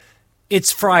It's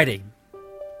Friday,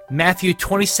 Matthew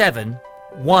 27,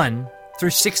 1 through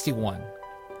 61,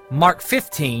 Mark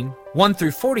 15, 1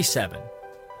 through 47,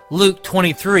 Luke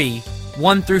 23,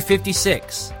 1 through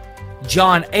 56,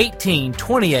 John 18,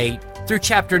 28 through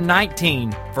chapter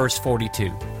 19, verse 42.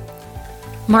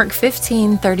 Mark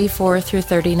 15, 34 through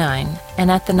 39. And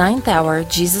at the 9th hour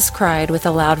Jesus cried with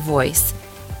a loud voice,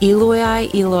 Eloi,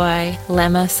 Eloi,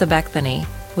 lema sabachthani,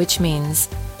 which means,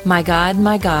 my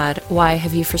God, why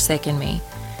have you forsaken me?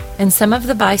 And some of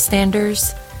the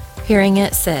bystanders, hearing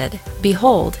it, said,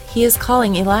 Behold, he is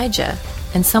calling Elijah.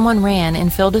 And someone ran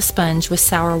and filled a sponge with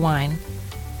sour wine,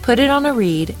 put it on a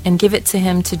reed, and give it to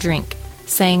him to drink,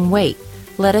 saying, Wait,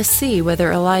 let us see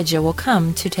whether Elijah will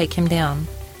come to take him down.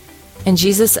 And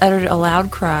Jesus uttered a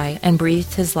loud cry and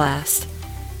breathed his last.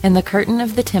 And the curtain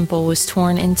of the temple was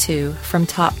torn in two from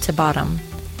top to bottom.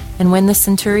 And when the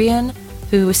centurion,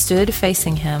 who stood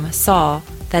facing him, saw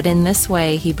that in this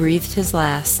way he breathed his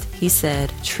last, he said,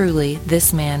 Truly,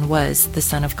 this man was the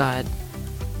Son of God.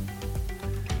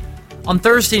 On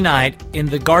Thursday night, in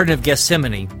the Garden of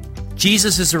Gethsemane,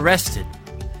 Jesus is arrested,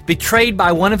 betrayed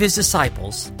by one of his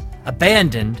disciples,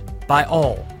 abandoned by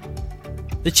all.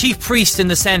 The chief priests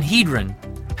and the Sanhedrin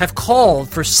have called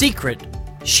for secret,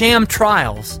 sham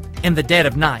trials in the dead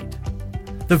of night.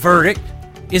 The verdict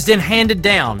is then handed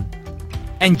down,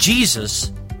 and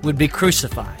Jesus would be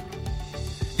crucified.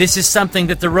 This is something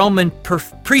that the Roman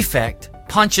prefect,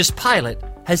 Pontius Pilate,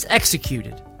 has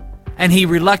executed, and he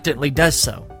reluctantly does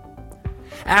so.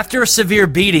 After a severe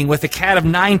beating with a cat of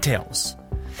nine tails,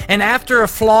 and after a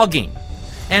flogging,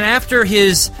 and after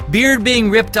his beard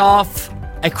being ripped off,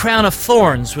 a crown of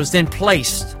thorns was then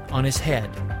placed on his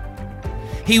head.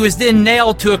 He was then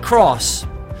nailed to a cross,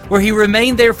 where he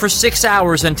remained there for 6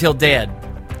 hours until dead.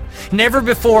 Never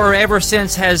before or ever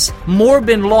since has more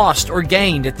been lost or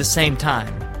gained at the same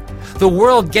time. The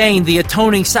world gained the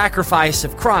atoning sacrifice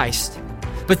of Christ,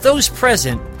 but those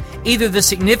present, either the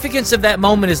significance of that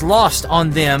moment is lost on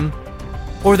them,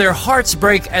 or their hearts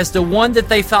break as the one that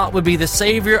they thought would be the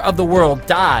Savior of the world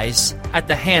dies at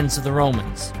the hands of the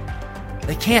Romans.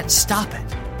 They can't stop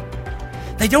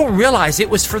it. They don't realize it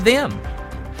was for them.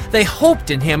 They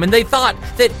hoped in him, and they thought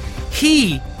that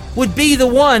he would be the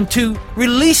one to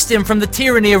release them from the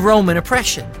tyranny of Roman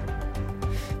oppression.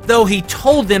 Though he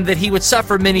told them that he would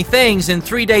suffer many things and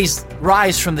 3 days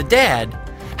rise from the dead,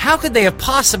 how could they have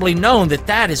possibly known that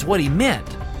that is what he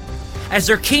meant? As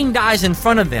their king dies in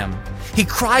front of them, he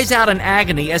cries out in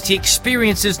agony as he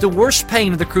experiences the worst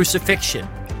pain of the crucifixion.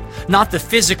 Not the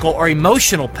physical or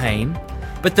emotional pain,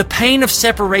 but the pain of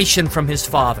separation from his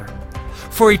Father.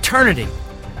 For eternity,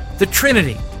 the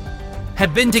Trinity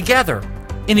have been together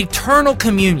in eternal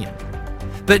communion.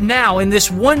 But now, in this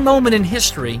one moment in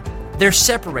history, they're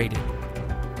separated.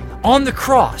 On the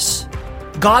cross,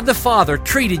 God the Father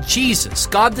treated Jesus,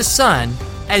 God the Son,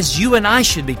 as you and I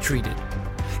should be treated.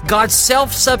 God's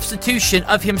self-substitution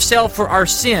of himself for our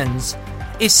sins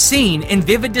is seen in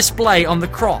vivid display on the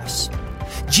cross.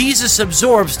 Jesus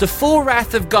absorbs the full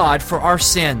wrath of God for our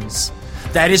sins.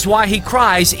 That is why he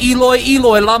cries, Eloi,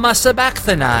 Eloi, lama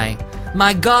sabachthani,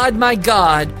 my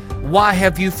God, why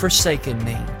have you forsaken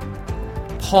me?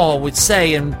 Paul would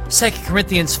say in 2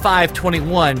 Corinthians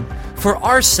 5:21, for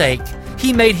our sake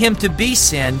he made him to be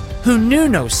sin who knew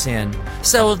no sin,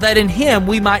 so that in him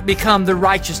we might become the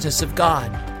righteousness of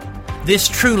God. This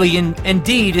truly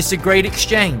indeed is a great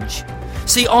exchange.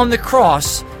 See, on the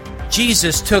cross,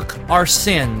 Jesus took our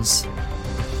sins,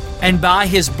 and by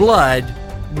his blood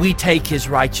we take his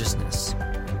righteousness.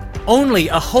 Only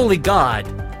a holy God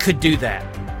could do that.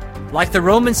 Like the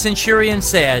Roman centurion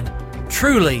said,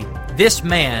 truly, this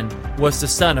man was the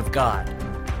Son of God.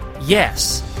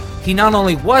 Yes, he not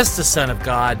only was the Son of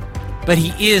God, but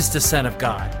he is the Son of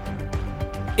God.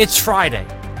 It's Friday,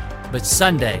 but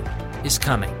Sunday is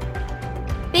coming.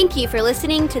 Thank you for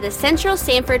listening to the Central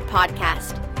Sanford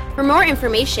Podcast. For more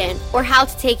information or how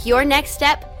to take your next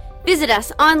step, visit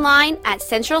us online at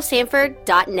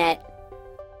centralsanford.net.